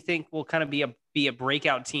team do you think will kind of be a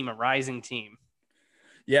breakout team, a rising team?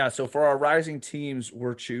 Yeah, so for our rising teams,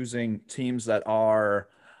 we're choosing teams that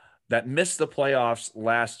missed the playoffs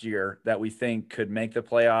last year that we think could make the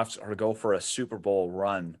playoffs or go for a Super Bowl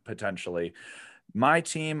run potentially. My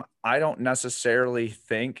team, I don't necessarily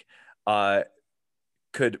think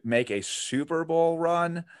could make a Super Bowl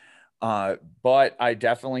run, but I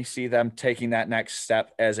definitely see them taking that next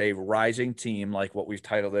step as a rising team, like what we've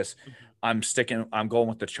titled this. I'm going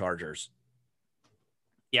with the Chargers.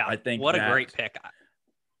 Yeah. I think What a great pick.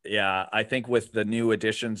 Yeah, I think with the new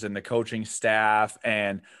additions in the coaching staff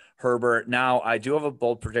and Herbert, now I do have a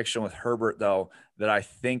bold prediction with Herbert, though, that I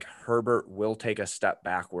think Herbert will take a step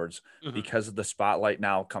backwards because of the spotlight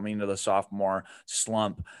now coming to the sophomore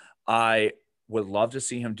slump. I would love to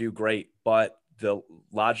see him do great, but the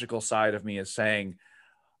logical side of me is saying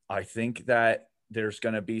I think that there's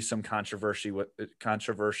going to be some controversy.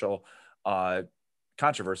 So I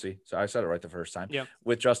said it right the first time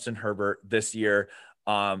with Justin Herbert this year.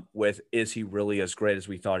 With is he really as great as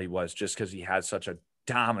we thought he was just because he had such a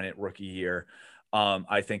dominant rookie year?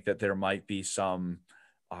 I think that there might be some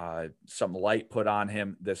light put on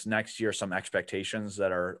him this next year, some expectations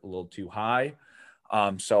that are a little too high.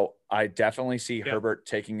 So I definitely see Herbert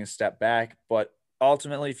taking a step back, but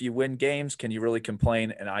ultimately, if you win games, can you really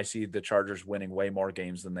complain? And I see the Chargers winning way more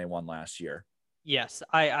games than they won last year. Yes,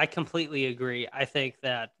 I completely agree. I think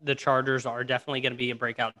that the Chargers are definitely going to be a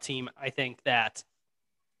breakout team. I think that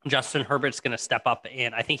Justin Herbert's going to step up,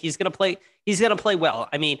 and I think he's going to play. He's going to play well.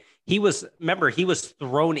 I mean, he was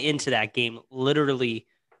thrown into that game literally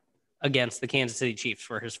against the Kansas City Chiefs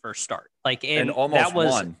for his first start. And almost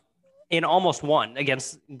won. And almost won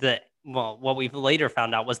against what we've later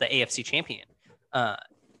found out was the AFC champion,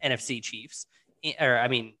 NFC Chiefs,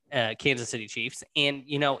 Kansas City Chiefs. And,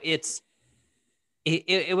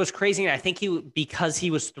 it was crazy. And I think because he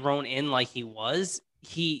was thrown in like he wasn't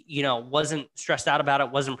stressed out about it,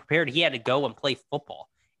 wasn't prepared. He had to go and play football.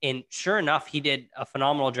 And sure enough, he did a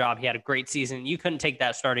phenomenal job. He had a great season. You couldn't take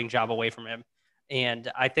that starting job away from him.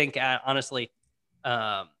 And I think, honestly,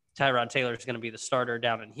 Tyrod Taylor is going to be the starter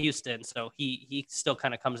down in Houston. So he still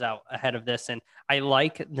kind of comes out ahead of this. And I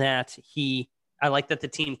like that the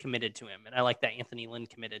team committed to him. And I like that Anthony Lynn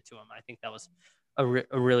committed to him. I think that was a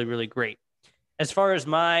really, really great. As far as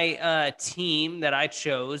my team that I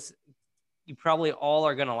chose, you probably all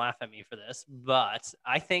are going to laugh at me for this, but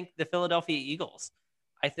I think the Philadelphia Eagles.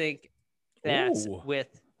 I think that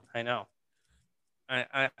I know.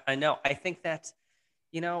 I think that,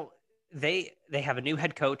 they have a new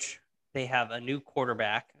head coach. They have a new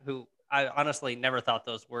quarterback who I honestly never thought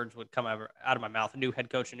those words would come out of my mouth. A new head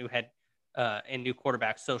coach, and new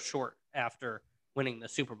quarterback so short after winning the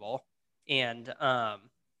Super Bowl. And, I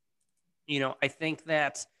think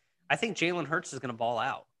Jalen Hurts is going to ball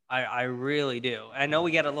out. I really do. I know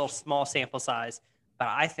we get a little small sample size, but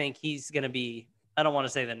I think he's going to be, I don't want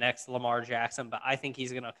to say the next Lamar Jackson, but I think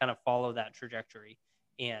he's going to kind of follow that trajectory.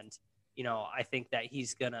 And, I think that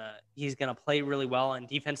he's going to play really well, and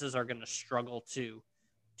defenses are going to struggle to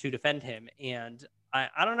defend him. And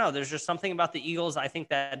I don't know. There's just something about the Eagles. I think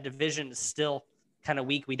that division is still kind of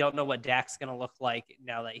weak. We don't know what Dak's going to look like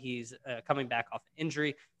now that he's coming back off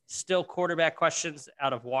injury. Still quarterback questions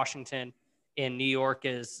out of Washington. In New York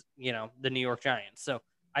is, the New York Giants. So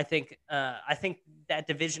I think that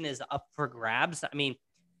division is up for grabs. I mean,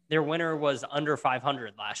 their winner was under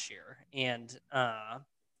 500 last year. And, I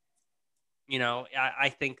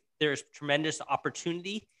think there's tremendous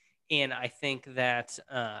opportunity. And I think that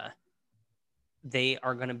they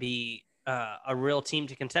are going to be a real team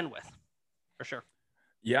to contend with, for sure.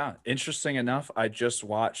 Yeah. Interesting enough, I just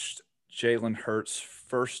watched Jalen Hurts'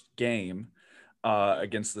 first game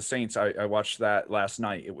against the Saints. I watched that last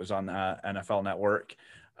night. It was on the NFL Network.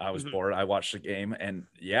 I was bored. I watched the game, and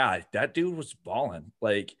that dude was balling.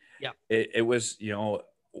 It was,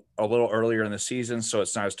 a little earlier in the season, so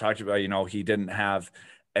it's not as talked about. He didn't have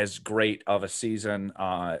as great of a season.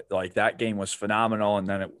 That game was phenomenal, and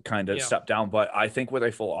then it kind of stepped down. But I think with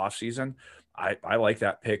a full off season, I like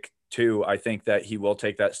that pick too. I think that he will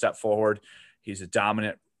take that step forward. He's a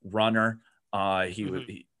dominant runner.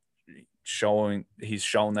 He's shown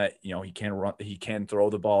that he can run, he can throw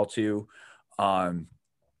the ball too. I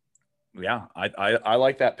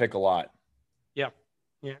like that pick a lot. Yeah,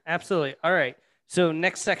 absolutely. All right, so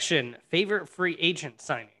next section, favorite free agent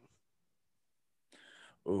signing.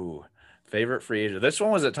 Ooh, favorite free agent. This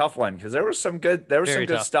one was a tough one because there was some good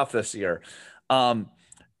stuff this year.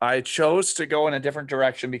 I chose to go in a different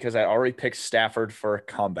direction because I already picked Stafford for a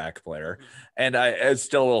comeback player. And I was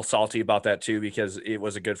still a little salty about that too, because it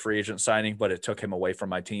was a good free agent signing, but it took him away from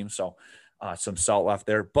my team. So some salt left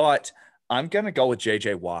there, but I'm going to go with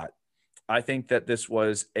JJ Watt. I think that this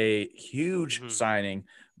was a huge signing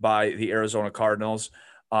by the Arizona Cardinals.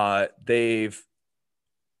 They've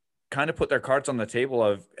kind of put their cards on the table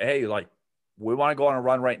of, hey, we want to go on a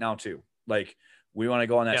run right now too. We want to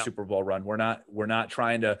go on that Super Bowl run. We're not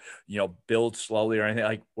trying to, build slowly or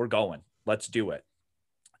anything. We're going. Let's do it.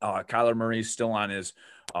 Kyler Murray's still on his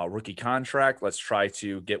rookie contract. Let's try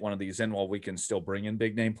to get one of these in while we can still bring in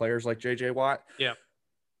big name players like JJ Watt. Yeah.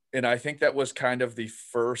 And I think that was kind of the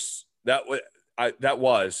first that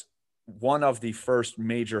was one of the first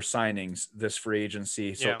major signings this free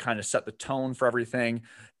agency. So Yeah. it kind of set the tone for everything.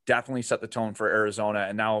 Definitely set the tone for Arizona.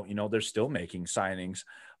 And now, they're still making signings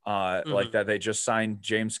like that. They just signed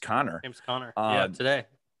James Conner. Yeah, today.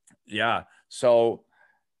 Yeah. So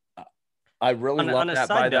I really love that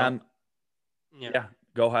by them. Yeah.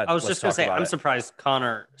 Go ahead. I was just going to say, I'm surprised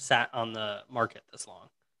Connor sat on the market this long.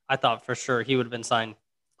 I thought for sure he would have been signed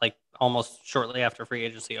like almost shortly after free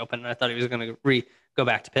agency opened. And I thought he was going to go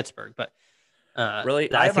back to Pittsburgh. But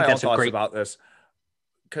really, I think that's thoughts about this.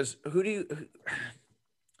 Because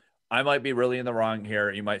I might be really in the wrong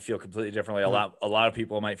here. You might feel completely differently. A lot of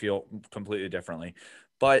people might feel completely differently.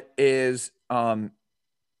 But is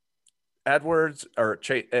Edwards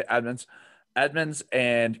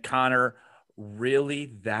and Connor really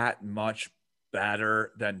that much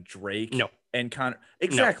better than Drake and Connor?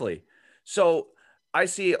 Exactly. No. So I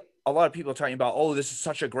see a lot of people talking about, oh, this is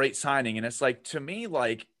such a great signing. And it's like, to me,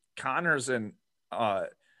 like Connors and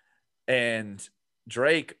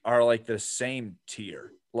Drake are like the same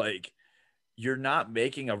tier. Like, you're not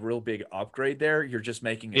making a real big upgrade there. You're just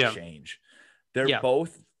making a change. They're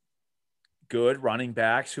both good running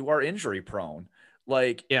backs who are injury prone.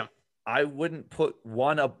 Like, I wouldn't put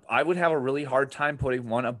one up. I would have a really hard time putting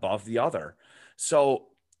one above the other. So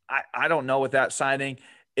I don't know with that signing.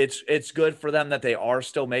 It's good for them that they are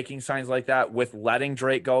still making signs like that. With letting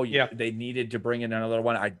Drake go, they needed to bring in another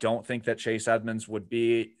one. I don't think that Chase Edmonds would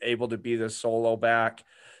be able to be the solo back.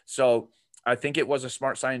 So I think it was a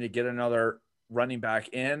smart signing to get another running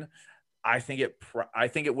back in. I think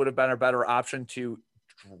it would have been a better option to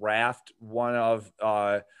draft one of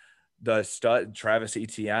the stud Travis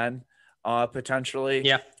Etienne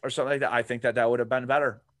potentially, or something like that. I think that would have been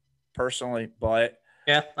better personally, but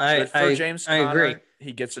James Conner, I agree.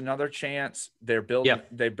 He gets another chance. They're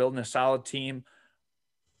building a solid team.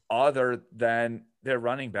 Other than their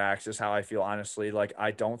running backs is how I feel, honestly. Like, I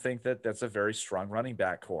don't think that's a very strong running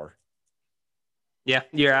back core. Yeah,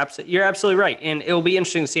 you're absolutely right. And it will be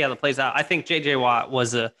interesting to see how that plays out. I think JJ Watt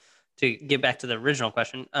was to get back to the original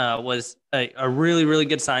question, was a really, really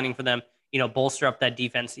good signing for them, bolster up that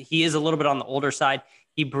defense. He is a little bit on the older side.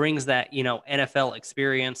 He brings that, NFL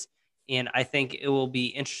experience. And I think it will be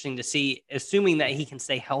interesting to see, assuming that he can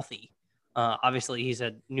stay healthy. Obviously, he's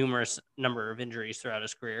had numerous number of injuries throughout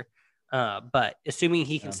his career. But assuming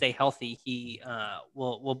he can stay healthy, he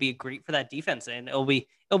will be great for that defense, and it'll be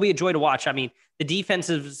a joy to watch. I mean, the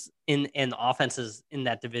defenses and the offenses in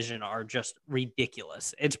that division are just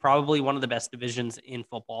ridiculous. It's probably one of the best divisions in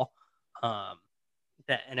football. The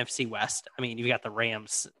NFC West. I mean, you've got the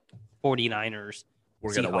Rams, 49ers,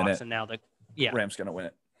 we're going to win it, and now Rams going to win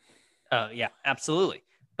it. Yeah, absolutely.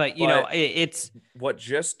 But it's what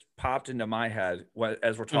just popped into my head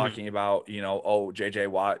as we're talking about, JJ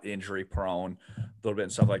Watt injury prone, a little bit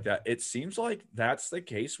and stuff like that. It seems like that's the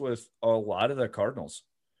case with a lot of the Cardinals,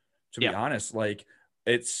 to be honest. Like,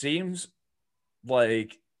 it seems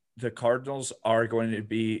like the Cardinals are going to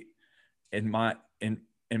be, in my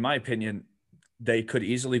opinion, they could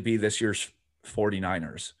easily be this year's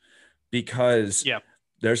 49ers, because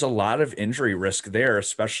there's a lot of injury risk there,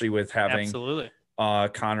 especially with having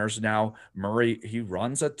Connors now. Murray, he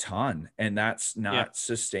runs a ton, and that's not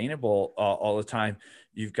sustainable all the time.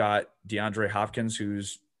 You've got DeAndre Hopkins,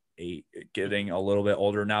 who's getting a little bit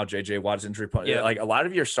older now. JJ Watt's injury prone. Like, a lot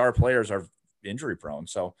of your star players are injury prone,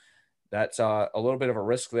 so that's a little bit of a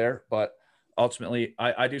risk there. But ultimately,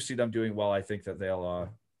 I do see them doing well. I think that they'll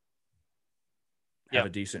have a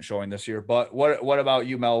decent showing this year. But what about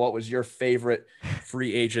you, Mel? What was your favorite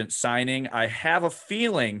free agent signing? I have a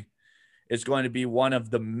feeling it's going to be one of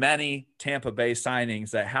the many Tampa Bay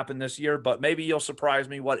signings that happened this year, but maybe you'll surprise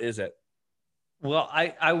me. What is it? Well,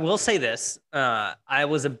 I will say this. I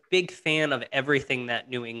was a big fan of everything that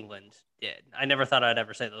New England did. I never thought I'd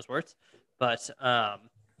ever say those words, but I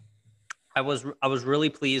was really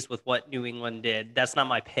pleased with what New England did. That's not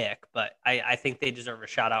my pick, but I think they deserve a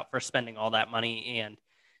shout out for spending all that money, and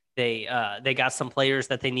they got some players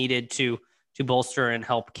that they needed to bolster and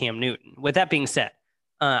help Cam Newton. With that being said,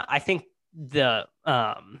 I think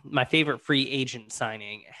my favorite free agent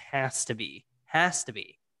signing has to be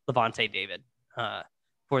Levante David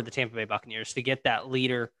for the Tampa Bay Buccaneers, to get that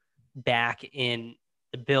leader back in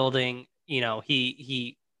the building.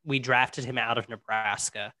 We drafted him out of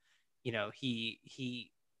Nebraska. He's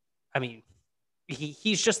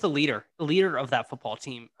just the leader of that football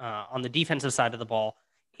team on the defensive side of the ball,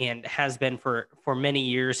 and has been for many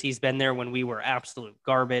years. He's been there when we were absolute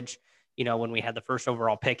garbage. When we had the first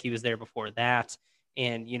overall pick, he was there before that.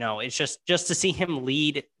 And, it's just to see him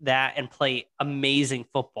lead that and play amazing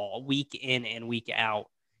football week in and week out.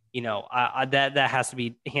 That has to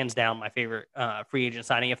be hands down my favorite free agent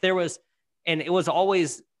signing. If there was, and it was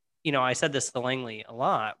always, I said this to Langley a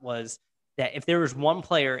lot, was that if there was one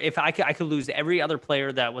player, if I could lose every other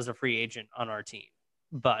player that was a free agent on our team,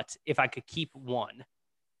 but if I could keep one,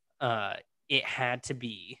 it had to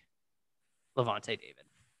be Levante David,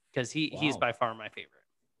 because he's by far my favorite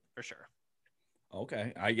for sure.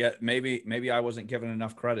 Okay, I get maybe I wasn't giving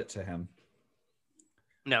enough credit to him.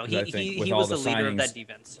 No, he was the leader of that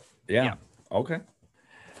defense. Yeah. Okay.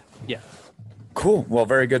 Yeah. Cool. Well,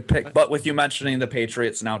 very good pick. But with you mentioning the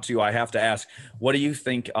Patriots now too, I have to ask, what do you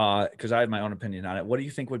think? Because I have my own opinion on it. What do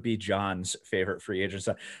you think would be John's favorite free agent?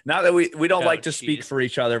 Not that we don't like to speak for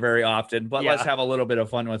each other very often, but let's have a little bit of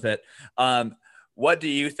fun with it. What do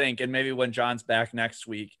you think? And maybe when John's back next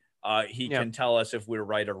week, he can tell us if we're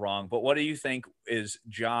right or wrong. But what do you think is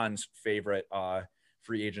John's favorite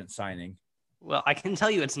free agent signing? Well, I can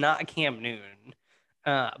tell you it's not Cam Newton,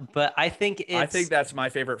 but I think that's my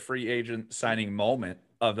favorite free agent signing moment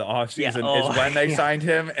of the offseason is when they signed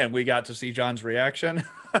him and we got to see John's reaction.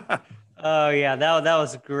 Oh yeah, that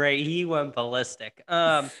was great. He went ballistic.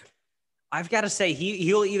 I've got to say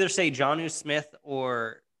he'll either say Jonnu Smith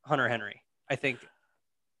or Hunter Henry. I think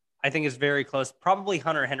it's very close. Probably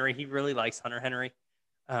Hunter Henry. He really likes Hunter Henry.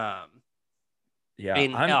 Yeah,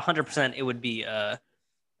 100%. It would be a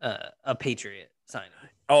Patriot signing.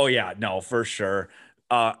 Oh yeah, no, for sure.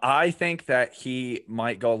 I think that he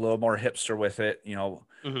might go a little more hipster with it.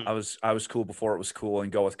 I was cool before it was cool,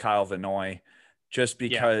 and go with Kyle Van Noy, just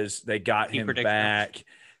because they got him back.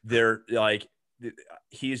 They're like,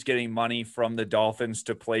 he's getting money from the Dolphins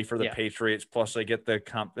to play for the Patriots. Plus they get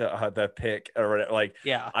the pick or whatever. Like,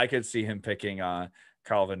 I could see him picking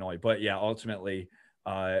Kyle Van Noy, but ultimately,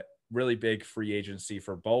 really big free agency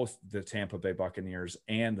for both the Tampa Bay Buccaneers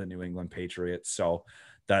and the New England Patriots. So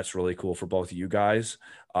that's really cool for both of you guys.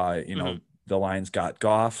 The Lions got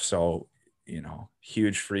Goff, so,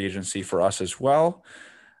 huge free agency for us as well.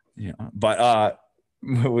 But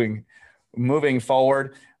moving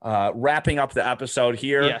forward, wrapping up the episode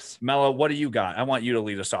here. Yes. Mello, what do you got? I want you to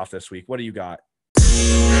lead us off this week. What do you got?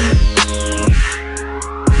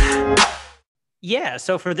 Yeah,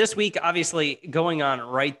 so for this week, obviously going on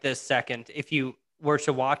right this second, if you were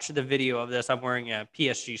to watch the video of this, I'm wearing a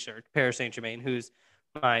PSG shirt, Paris Saint-Germain, who's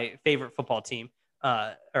my favorite football team,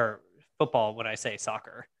 or football when I say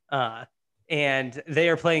soccer. And they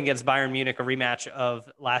are playing against Bayern Munich, a rematch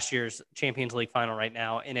of last year's Champions League final right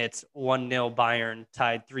now. And it's 1-0 Bayern,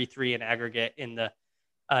 tied 3-3 in aggregate in the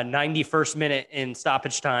 91st minute in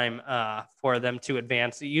stoppage time for them to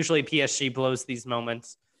advance. Usually PSG blows these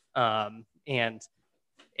moments. And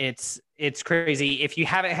it's crazy. If you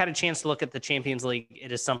haven't had a chance to look at the Champions League,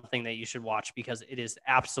 it is something that you should watch, because it is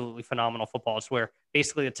absolutely phenomenal football. It's where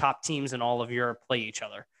basically the top teams in all of Europe play each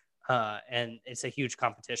other. And it's a huge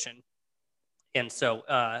competition. And so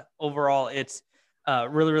overall, it's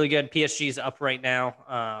really, really good. PSG's up right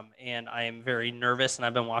now, and I am very nervous, and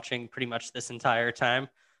I've been watching pretty much this entire time.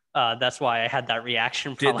 That's why I had that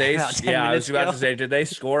reaction. Did they? I was about to say, did they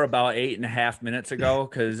score about 8.5 minutes ago?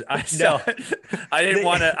 Because I didn't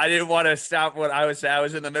want to stop what I was saying. I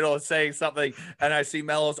was in the middle of saying something, and I see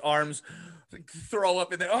Melo's arms throw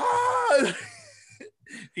up in there. Oh!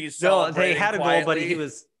 They had a goal, but he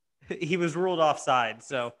was ruled offside.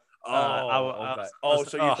 So. So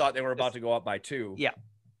you thought they were about to go up by 2?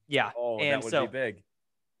 Yeah. Oh, and that would be big.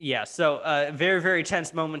 Yeah, so very, very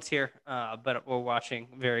tense moments here, but we're watching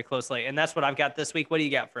very closely. And that's what I've got this week. What do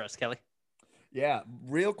you got for us, Kelly? Yeah,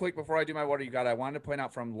 real quick before I do my what do you got, I wanted to point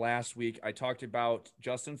out from last week, I talked about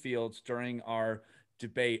Justin Fields during our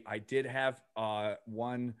debate. I did have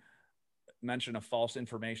one mention of false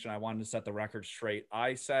information. I wanted to set the record straight.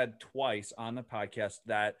 I said twice on the podcast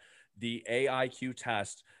that the AIQ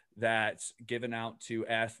test that's given out to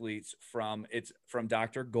athletes from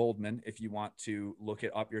Dr. Goldman. If you want to look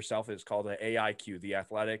it up yourself, it's called the AIQ, the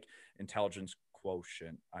Athletic Intelligence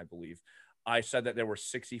Quotient, I believe. I said that there were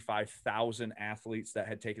 65,000 athletes that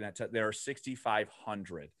had taken that test. There are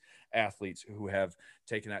 6,500 athletes who have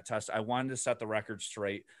taken that test. I wanted to set the record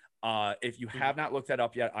straight. If you have not looked that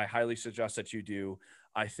up yet, I highly suggest that you do.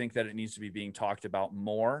 I think that it needs to be being talked about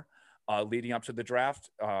more leading up to the draft.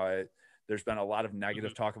 There's been a lot of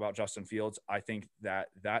negative talk about Justin Fields. I think that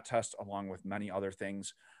test, along with many other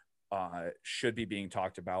things, should be being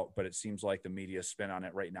talked about, but it seems like the media spin on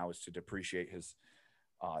it right now is to depreciate his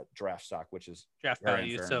draft stock, which is draft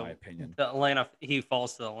value. So in my opinion, he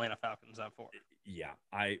falls to the Atlanta Falcons at 4. Yeah,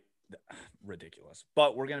 ridiculous.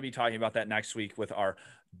 But we're going to be talking about that next week with our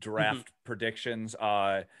draft predictions.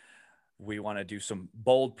 We want to do some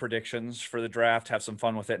bold predictions for the draft, have some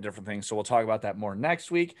fun with it and different things. So we'll talk about that more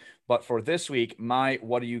next week. But for this week,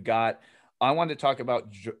 what do you got? I wanted to talk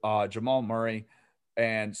about Jamal Murray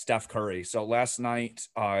and Steph Curry. So last night,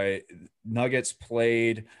 Nuggets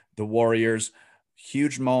played the Warriors.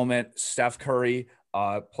 Huge moment. Steph Curry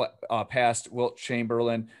passed Wilt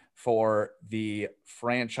Chamberlain for the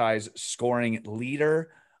franchise scoring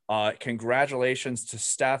leader. Congratulations to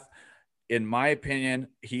Steph. In my opinion,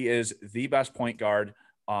 he is the best point guard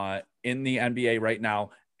in the NBA right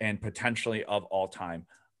now and potentially of all time.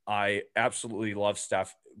 I absolutely love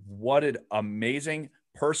Steph. What an amazing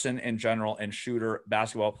person in general and shooter,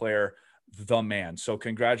 basketball player, the man. So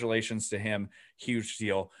congratulations to him. Huge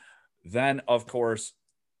deal. Then, of course,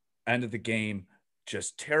 end of the game,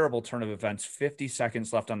 just terrible turn of events, 50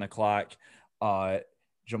 seconds left on the clock.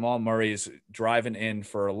 Jamal Murray's driving in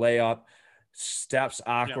for a layup, steps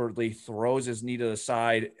awkwardly, throws his knee to the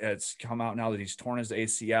side. It's come out now that he's torn his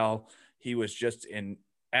ACL. He was just in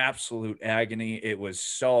absolute agony. It was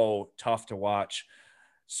so tough to watch.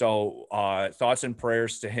 So thoughts and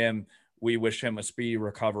prayers to him. We wish him a speedy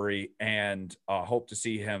recovery and hope to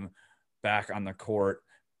see him back on the court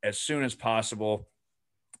as soon as possible.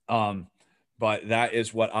 But that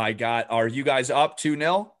is what I got. Are you guys up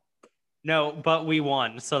 2-0? No, but we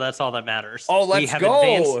won, so that's all that matters. Oh, let's we have go.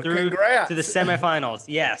 Advanced through Congrats. to the semifinals.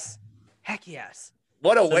 Yes. Heck yes.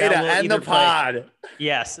 What a way to end the pod.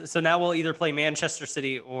 Yes. So now we'll either play Manchester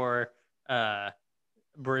City or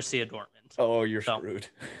Borussia Dortmund. Oh, you're screwed.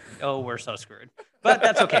 Oh, we're so screwed. But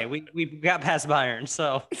that's okay. We got past Bayern,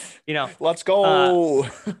 so let's go.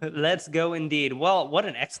 Let's go indeed. Well, what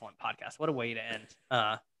an excellent podcast. What a way to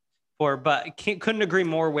end. But couldn't agree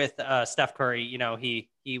more with Steph Curry.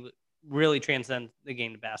 He really transcends the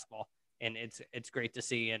game of basketball, and it's great to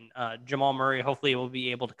see. And Jamal Murray, hopefully, will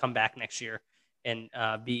be able to come back next year and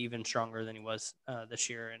be even stronger than he was this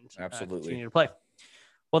year, and absolutely continue to play.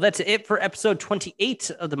 Well, that's it for episode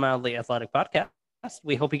 28 of the Mildly Athletic Podcast.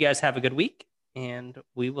 We hope you guys have a good week, and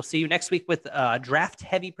we will see you next week with draft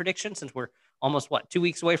heavy predictions, since we're almost 2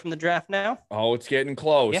 weeks away from the draft now. Oh, it's getting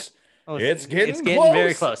close. Yeah. Oh, it's getting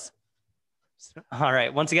very close. All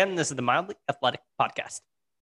right. Once again, this is the Mildly Athletic Podcast.